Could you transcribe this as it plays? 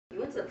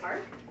to the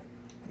park?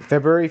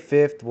 February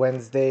 5th,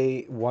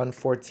 Wednesday,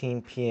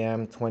 1:14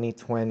 p.m.,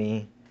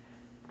 2020.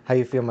 How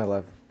you feel, my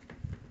love?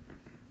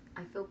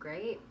 I feel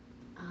great.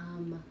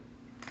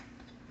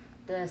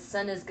 The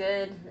sun is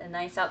good and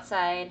nice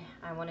outside.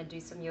 I want to do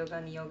some yoga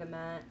on the yoga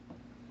mat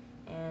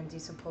and do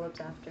some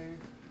pull-ups after.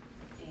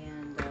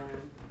 And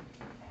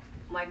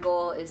my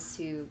goal is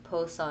to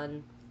post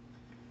on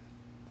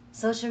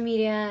social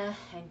media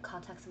and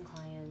contact some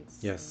clients.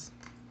 Yes.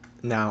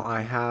 Now,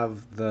 I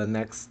have the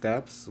next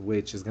steps,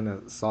 which is going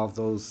to solve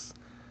those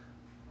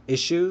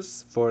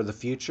issues for the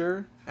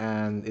future,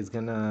 and it's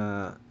going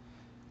to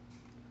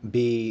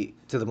be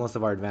to the most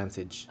of our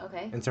advantage.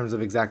 Okay. In terms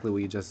of exactly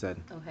what you just said.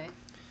 Okay.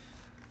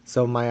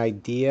 So my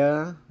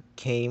idea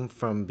came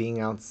from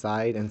being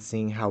outside and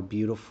seeing how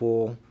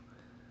beautiful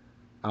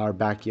our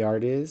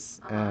backyard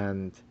is,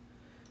 and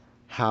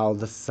how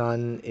the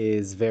sun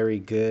is very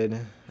good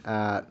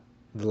at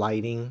the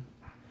lighting.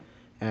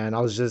 And I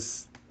was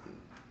just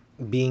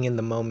being in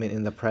the moment,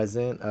 in the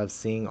present, of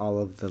seeing all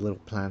of the little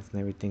plants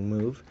and everything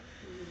move.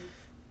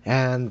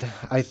 And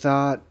I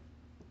thought,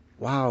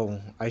 wow,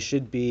 I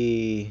should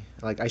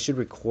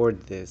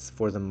record this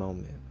for the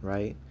moment,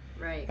 right?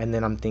 Right. And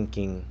then I'm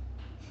thinking,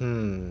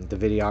 the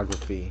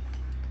videography.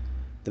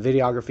 The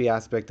videography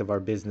aspect of our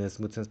business,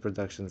 MOOTENS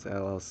Productions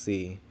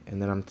LLC. And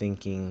then I'm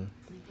thinking,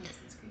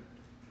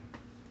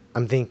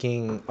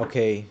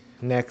 okay,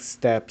 next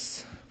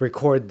steps.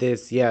 Record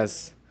this,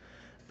 yes.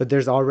 But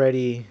there's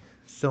already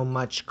so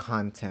much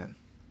content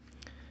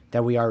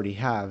that we already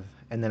have.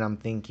 And then I'm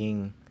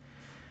thinking,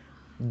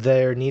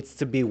 there needs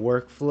to be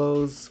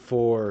workflows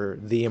for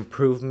the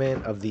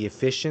improvement of the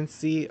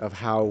efficiency of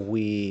how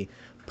we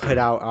put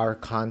out our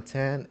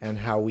content and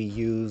how we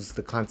use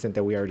the content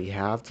that we already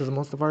have to the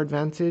most of our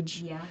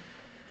advantage. Yeah.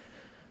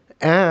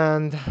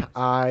 And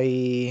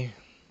I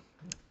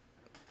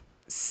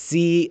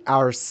see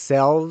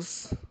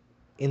ourselves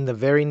in the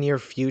very near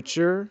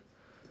future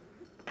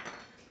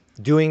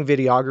doing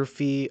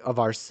videography of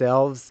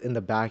ourselves in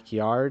the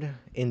backyard,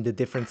 in the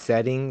different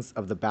settings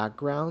of the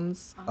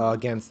backgrounds,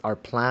 against our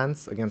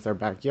plants, against our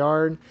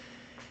backyard.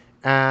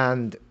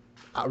 And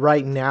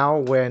right now,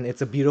 when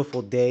it's a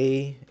beautiful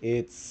day,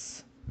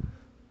 it's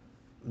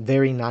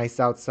very nice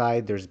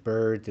outside, there's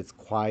birds, it's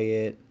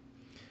quiet,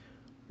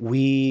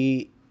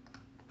 we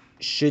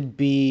should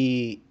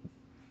be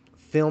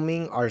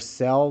filming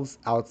ourselves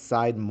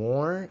outside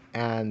more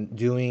and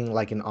doing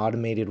like an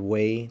automated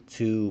way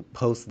to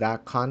post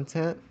that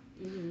content,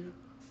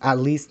 at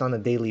least on a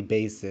daily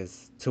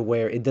basis, to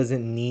where it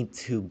doesn't need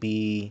to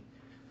be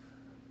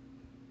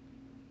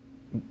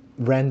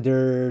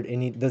rendered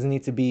and it doesn't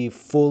need to be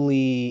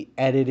fully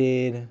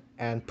edited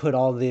and put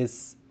all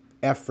this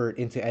effort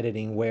into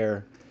editing,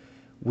 where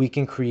we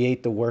can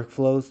create the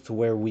workflows to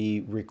where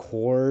we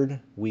record,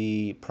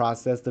 we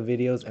process the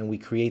videos, and we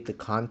create the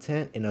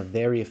content in a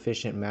very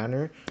efficient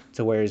manner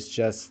to where it's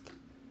just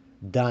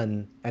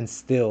done and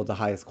still the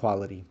highest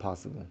quality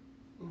possible.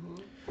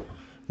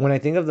 When I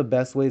think of the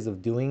best ways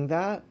of doing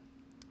that,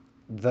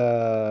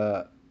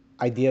 the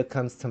idea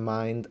comes to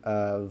mind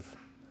of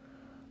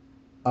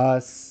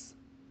us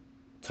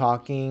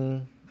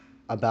talking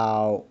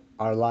about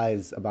our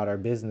lives, about our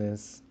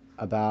business,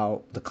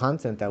 about the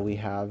content that we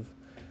have.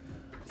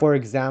 For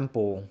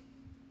example,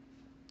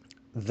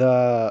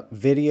 the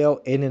video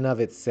in and of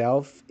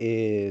itself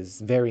is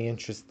very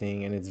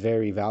interesting and it's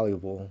very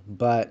valuable,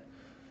 but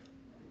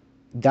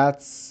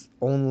that's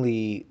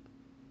only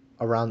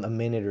around a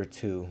minute or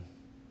two,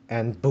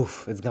 and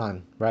boof, it's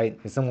gone, right?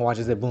 If someone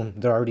watches it, boom,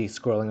 they're already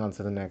scrolling on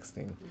to the next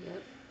thing.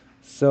 Yep.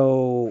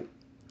 So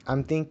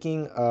I'm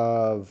thinking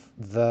of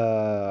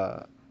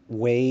the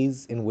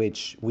ways in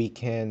which we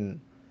can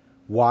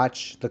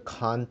watch the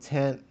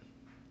content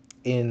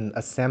in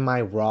a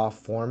semi-raw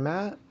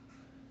format,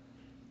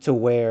 to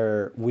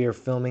where we're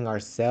filming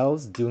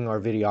ourselves, doing our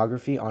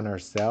videography on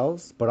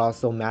ourselves, but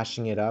also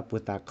mashing it up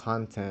with that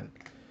content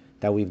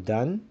that we've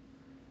done.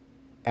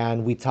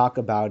 And we talk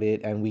about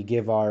it and we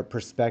give our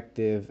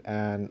perspective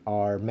and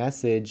our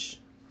message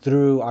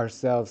through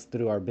ourselves,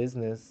 through our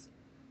business,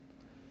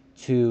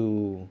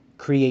 to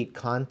create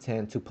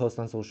content to post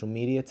on social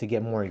media to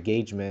get more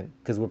engagement,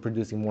 because we're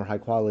producing more high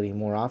quality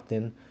more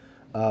often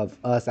of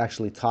us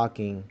actually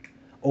talking,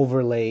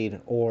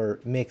 overlaid or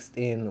mixed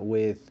in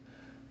with,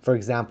 for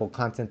example,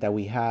 content that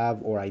we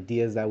have or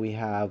ideas that we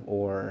have,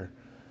 or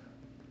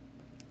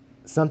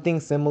something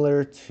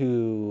similar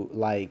to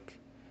like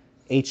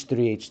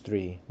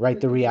H3H3,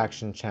 right? The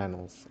reaction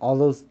channels, all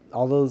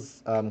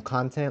those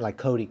content like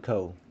Cody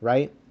Co,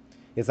 right?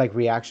 It's like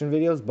reaction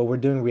videos, but we're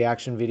doing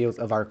reaction videos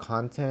of our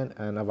content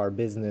and of our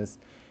business,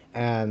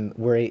 and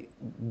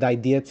the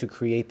idea to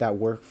create that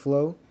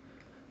workflow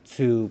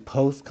to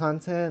post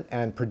content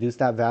and produce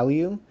that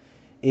value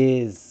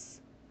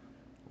is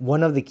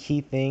one of the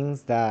key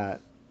things that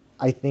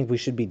I think we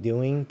should be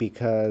doing,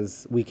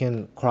 because we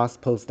can cross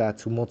post that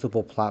to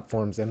multiple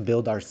platforms and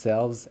build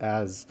ourselves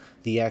as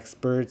the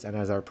experts and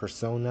as our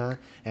persona,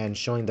 and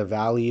showing the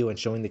value and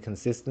showing the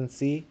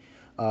consistency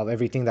of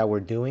everything that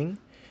we're doing.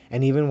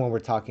 And even when we're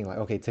talking like,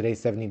 okay,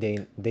 today's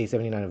day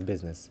 79 of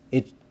business,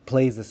 it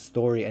plays a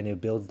story and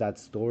it builds that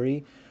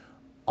story,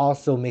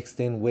 also mixed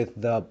in with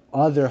the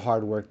other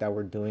hard work that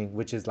we're doing,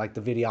 which is like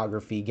the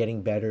videography,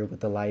 getting better with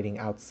the lighting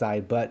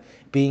outside, but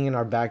being in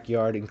our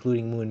backyard,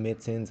 including Moon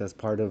Mittens as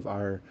part of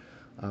our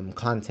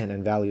content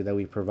and value that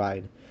we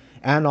provide.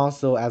 And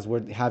also as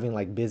we're having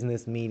like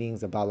business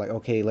meetings about like,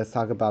 okay, let's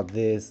talk about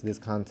this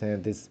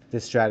content, this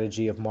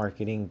strategy of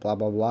marketing, blah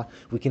blah blah,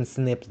 we can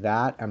snip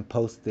that and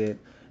post it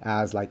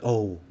as like,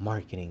 oh,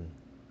 marketing,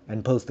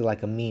 and post it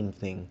like a meme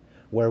thing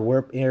where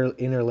we're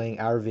interlaying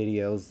our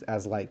videos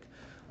as like,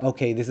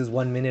 okay, this is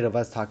 1 minute of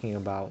us talking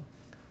about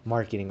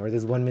marketing, or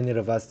this 1 minute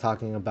of us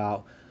talking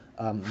about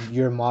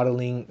your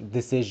modeling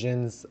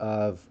decisions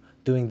of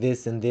doing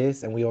this and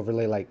this, and we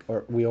overlay like,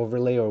 or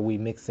we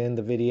mix in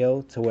the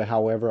video to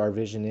however our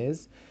vision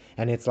is,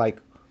 and it's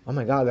like, oh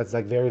my god, that's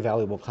like very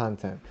valuable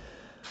content.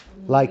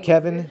 Like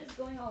Kevin, you're just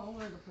going all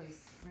over the place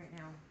right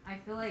now. I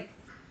feel like,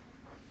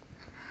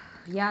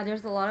 yeah,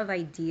 there's a lot of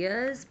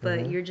ideas,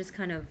 but you're just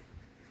kind of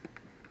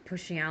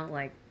pushing out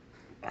like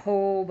a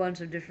whole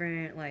bunch of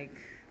different like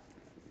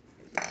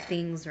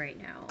things right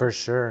now. for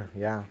sure,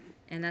 yeah.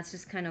 And that's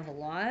just kind of a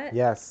lot.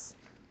 Yes.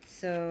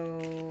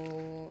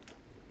 So,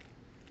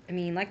 I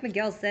mean, like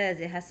Miguel says,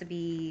 it has to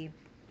be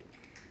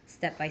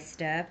step by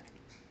step,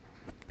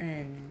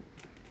 and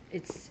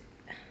it's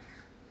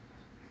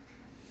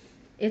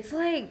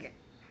like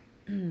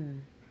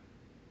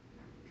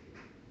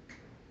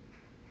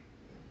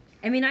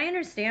I mean, I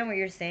understand what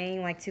you're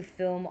saying, like to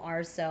film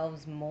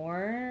ourselves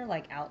more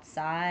like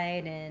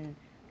outside and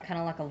kind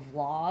of like a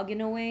vlog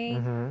in a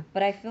way.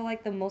 But I feel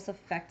like the most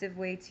effective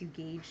way to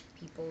gauge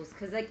people's,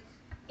 because like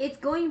it's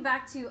going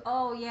back to,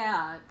 oh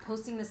yeah,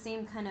 posting the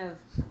same kind of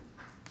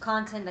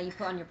content that you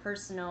put on your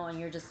personal and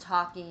you're just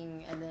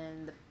talking, and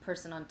then the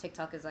person on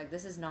TikTok is like,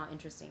 this is not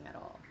interesting at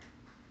all.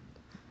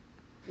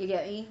 You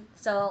get me?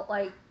 So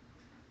like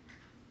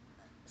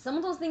some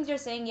of those things you're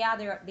saying, yeah,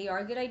 they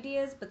are good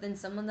ideas, but then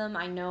some of them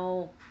I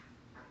know,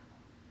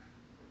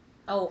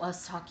 oh,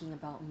 us talking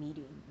about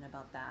meeting and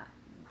about that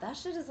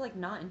shit is like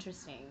not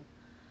interesting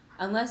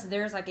unless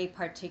there's like a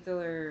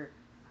particular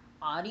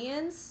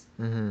audience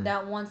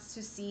that wants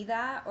to see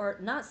that, or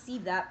not see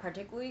that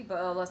particularly, but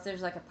unless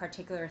there's like a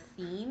particular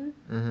theme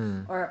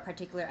or a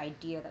particular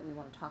idea that we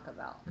want to talk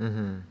about.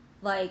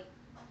 Like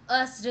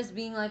us just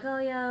being like, oh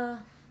yeah,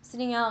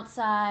 sitting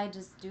outside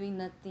just doing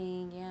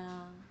nothing,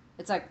 yeah,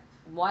 it's like,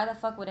 why the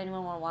fuck would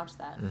anyone want to watch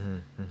that?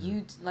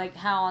 You like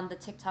how on the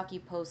TikTok you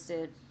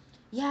posted,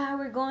 yeah,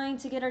 we're going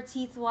to get our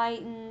teeth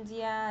whitened,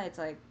 yeah, it's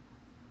like,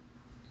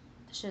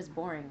 this shit is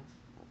boring.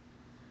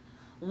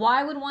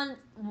 Why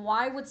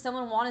would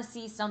someone want to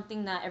see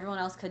something that everyone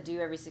else could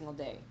do every single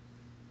day?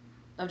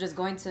 Of just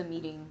going to a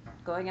meeting,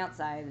 going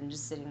outside and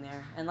just sitting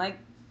there. And like,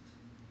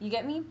 you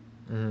get me?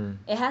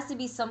 It has to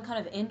be some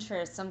kind of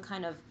interest, some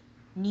kind of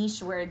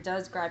niche where it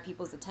does grab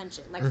people's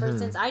attention. Like for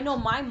instance, I know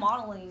my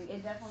modeling,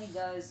 it definitely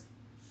does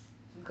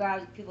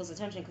grab people's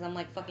attention because I'm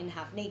like fucking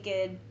half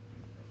naked.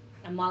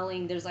 I'm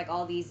modeling, there's like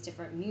all these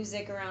different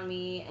music around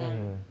me,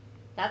 and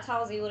that's how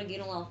I was able to gain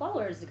a lot of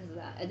followers because of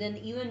that. And then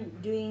even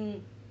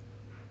doing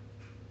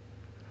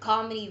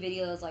comedy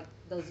videos, like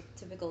those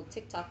typical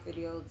TikTok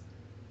videos,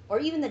 or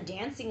even the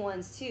dancing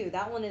ones too.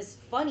 That one is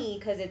funny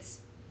because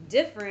it's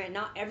different.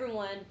 Not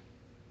everyone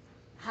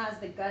has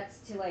the guts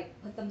to like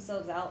put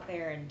themselves out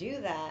there and do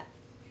that.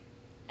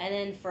 And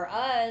then for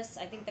us,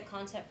 I think the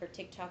content for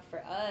TikTok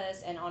for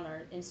us and on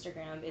our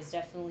Instagram is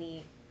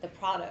definitely the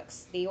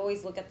products. They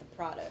always look at the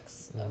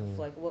products of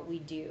like what we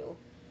do.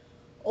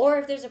 Or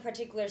if there's a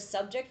particular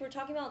subject we're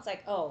talking about, it's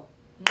like, oh,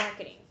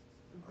 marketing,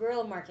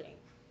 guerrilla marketing.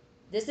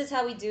 This is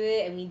how we do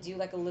it, and we do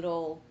like a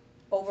little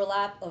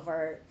overlap of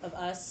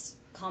us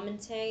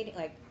commentating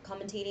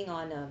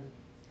on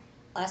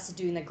us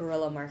doing the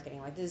guerrilla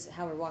marketing. Like, this is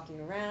how we're walking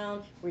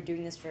around. We're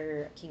doing this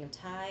for King of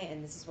Thai,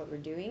 and this is what we're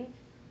doing.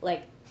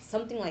 Like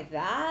something like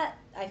that.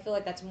 I feel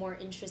like that's more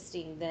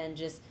interesting than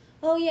just,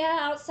 oh yeah,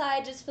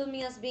 outside, just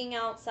filming us being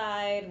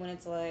outside. When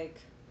it's like,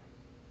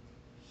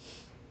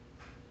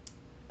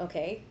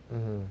 okay,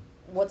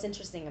 what's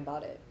interesting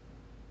about it?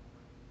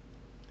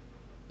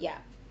 Yeah.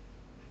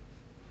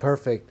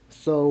 Perfect.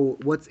 So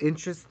what's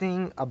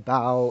interesting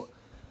about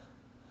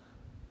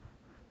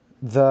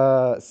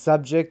the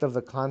subject of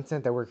the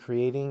content that we're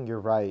creating, you're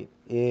right.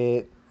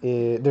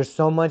 There's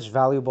so much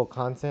valuable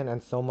content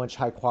and so much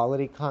high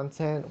quality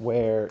content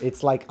where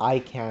it's like eye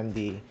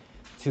candy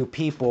to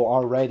people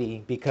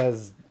already,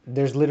 because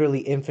there's literally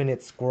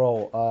infinite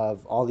scroll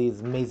of all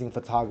these amazing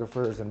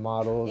photographers and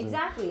models.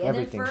 Exactly. And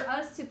then for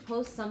us to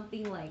post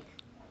something like,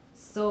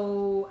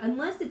 so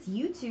unless it's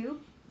YouTube,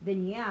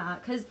 then yeah,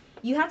 because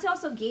you have to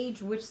also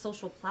gauge which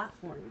social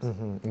platforms.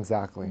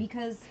 Exactly.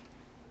 Because,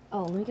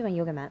 oh, let me get my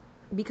yoga mat.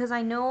 Because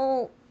I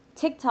know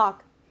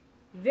TikTok,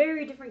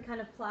 very different kind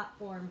of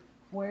platform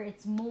where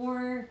it's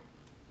more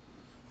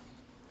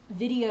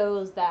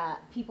videos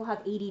that people have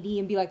ADD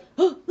and be like,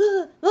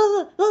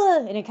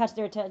 and it catch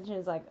their attention.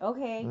 It's like,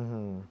 okay,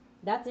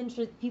 that's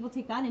interest. People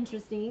take that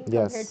interesting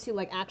compared to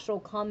like actual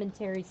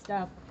commentary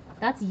stuff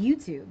That's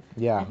YouTube.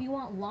 Yeah. If you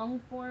want long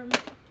form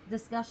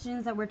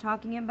discussions that we're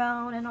talking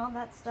about and all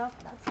that stuff,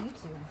 that's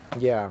YouTube.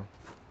 Yeah.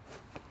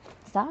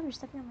 Stop, you're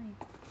stepping on my...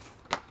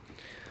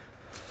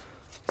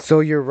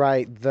 So you're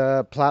right.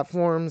 The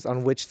platforms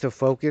on which to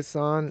focus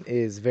on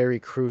is very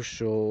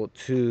crucial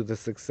to the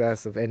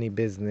success of any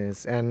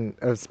business, and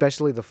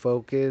especially the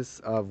focus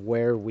of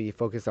where we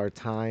focus our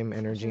time,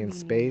 energy, and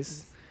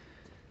space.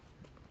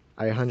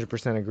 I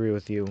 100% agree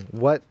with you.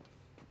 What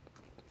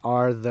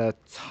are the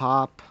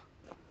top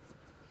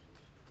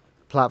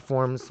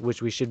platforms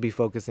which we should be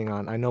focusing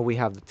on? I know we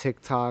have the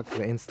TikTok,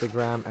 the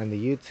Instagram, and the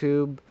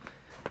YouTube.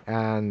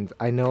 And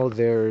I know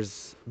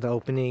there's the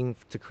opening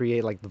to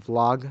create like the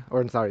blog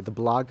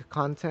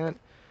content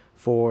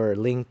for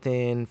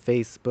LinkedIn,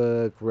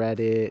 Facebook,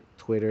 Reddit,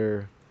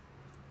 Twitter.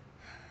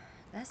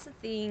 That's the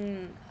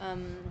thing.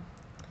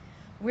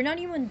 We're not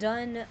even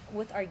done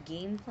with our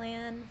game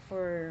plan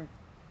for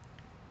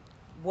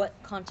what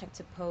content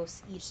to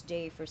post each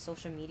day for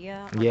social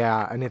media.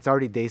 Yeah, and it's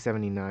already day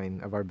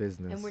 79 of our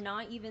business. And we're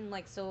not even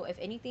like, so if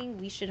anything,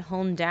 we should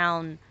hone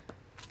down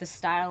the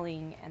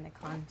styling and the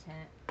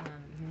content. Let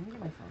me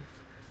get my phone.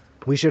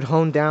 We should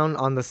hone down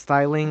on the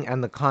styling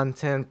and the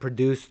content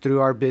produced through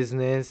our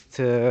business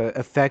to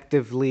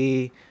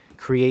effectively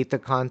create the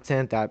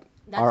content that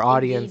That's our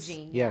audience,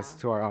 engaging, yes,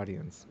 yeah. to our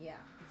audience. Yeah,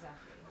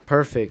 exactly.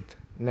 Perfect.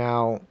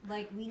 Now,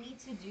 like, we need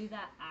to do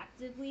that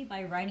actively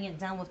by writing it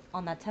down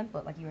on that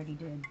template like you already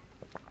did.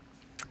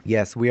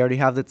 yes, we already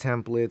have the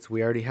templates,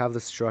 we already have the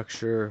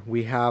structure,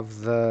 we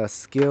have the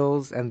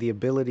skills and the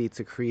ability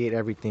to create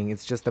everything.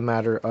 It's just a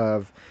matter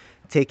of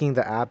taking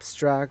the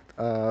abstract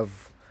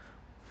of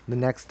the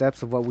next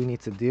steps of what we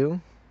need to do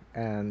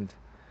and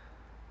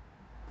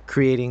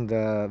creating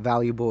the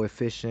valuable,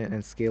 efficient,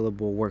 and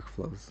scalable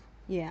workflows.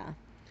 Yeah.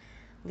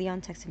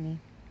 Leon texted me.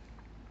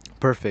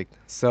 Perfect.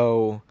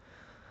 So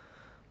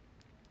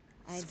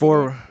I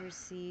for didn't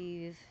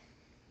receive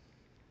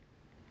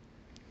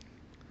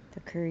the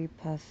curry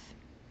puff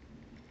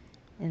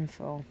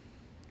info.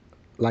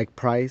 like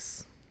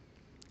price.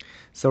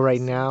 So right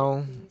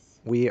now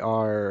we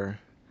are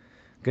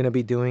gonna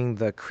be doing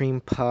the cream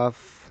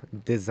puff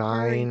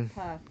design,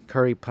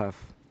 curry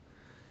puff.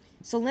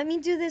 So let me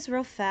do this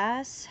real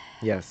fast.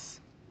 Yes.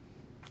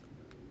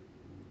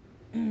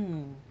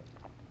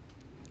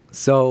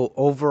 So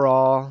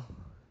overall,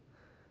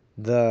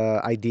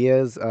 the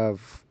ideas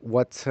of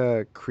what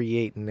to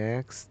create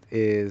next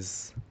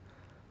is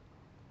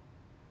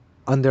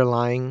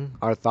underlying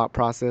our thought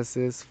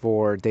processes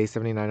for day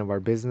 79 of our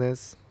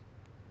business.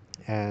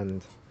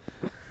 And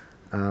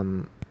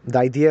the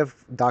idea of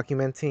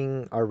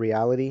documenting our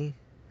reality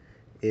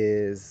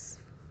is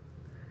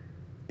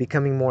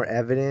becoming more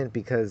evident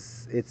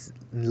because it's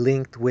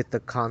linked with the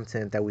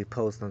content that we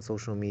post on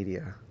social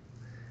media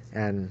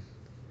and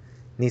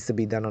needs to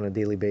be done on a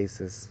daily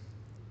basis.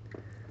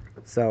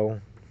 So,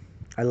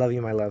 I love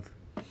you, my love.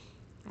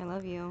 I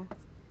love you.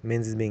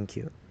 Minz is being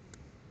cute.